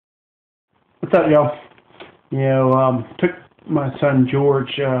What's up, y'all? Took my son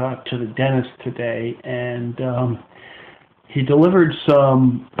George to the dentist today, and he delivered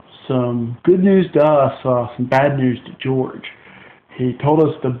some good news to us, some bad news to George. He told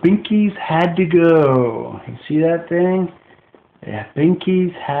us the binkies had to go. You see that thing? Yeah,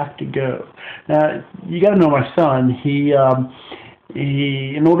 binkies have to go. Now, you got to know my son. He,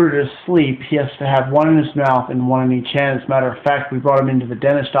 in order to sleep, he has to have one in his mouth and one in each hand. As a matter of fact, we brought him into the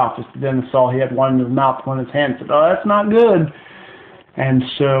dentist office. The dentist saw he had one in his mouth, one in his hand. Said, "Oh, that's not good." And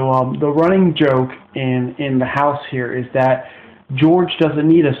so the running joke in the house here is that George doesn't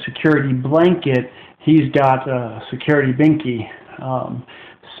need a security blanket. He's got a security binky.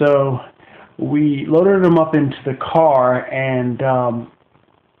 So we loaded him up into the car, and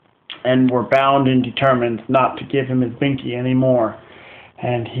we're bound and determined not to give him his binky anymore.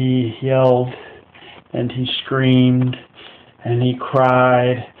 And he yelled, and he screamed, and he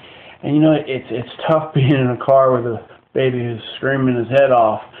cried. And you know, it's tough being in a car with a baby who's screaming his head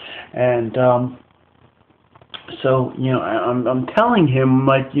off. And so you know, I'm telling him,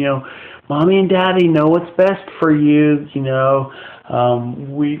 like, you know, Mommy and Daddy know what's best for you. You know,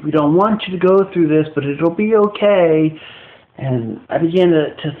 we don't want you to go through this, but it'll be okay. And I began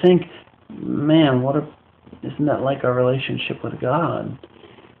to think, man, isn't that like our relationship with God?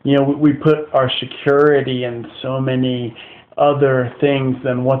 You know, we put our security in so many other things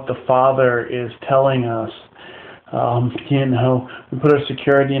than what the Father is telling us. You know, we put our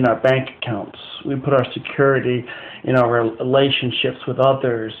security in our bank accounts. We put our security in our relationships with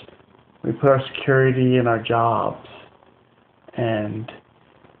others. We put our security in our jobs. And,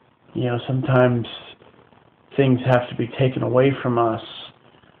 you know, sometimes things have to be taken away from us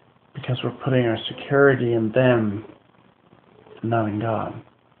because we're putting our security in them and not in God,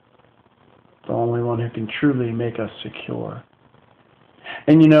 the only one who can truly make us secure.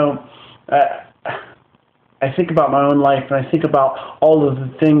 And you know, I think about my own life, and I think about all of the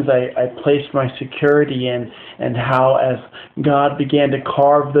things I placed my security in, and how as God began to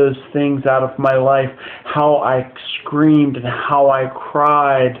carve those things out of my life, how I screamed and how I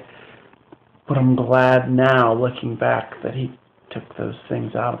cried. But I'm glad now, looking back, that He took those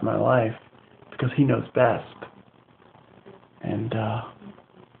things out of my life, because He knows best. And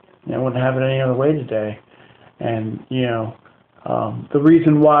I wouldn't have it any other way today. And you know, the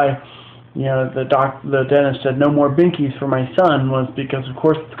reason why, you know, the dentist said no more binkies for my son was because, of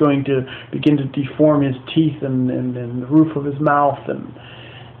course, it's going to begin to deform his teeth and the roof of his mouth.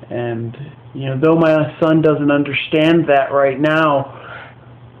 And you know, though my son doesn't understand that right now,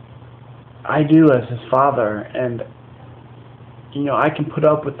 I do as his father. And you know, I can put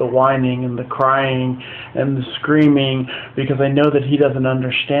up with the whining and the crying and the screaming because I know that he doesn't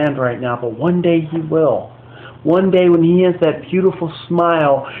understand right now, but one day he will. One day when he has that beautiful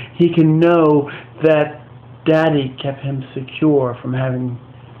smile, he can know that Daddy kept him secure from having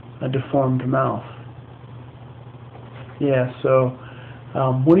a deformed mouth. Yeah, so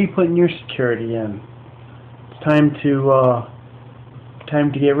what are you putting your security in? It's time to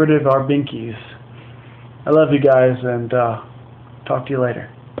get rid of our binkies. I love you guys, and talk to you later.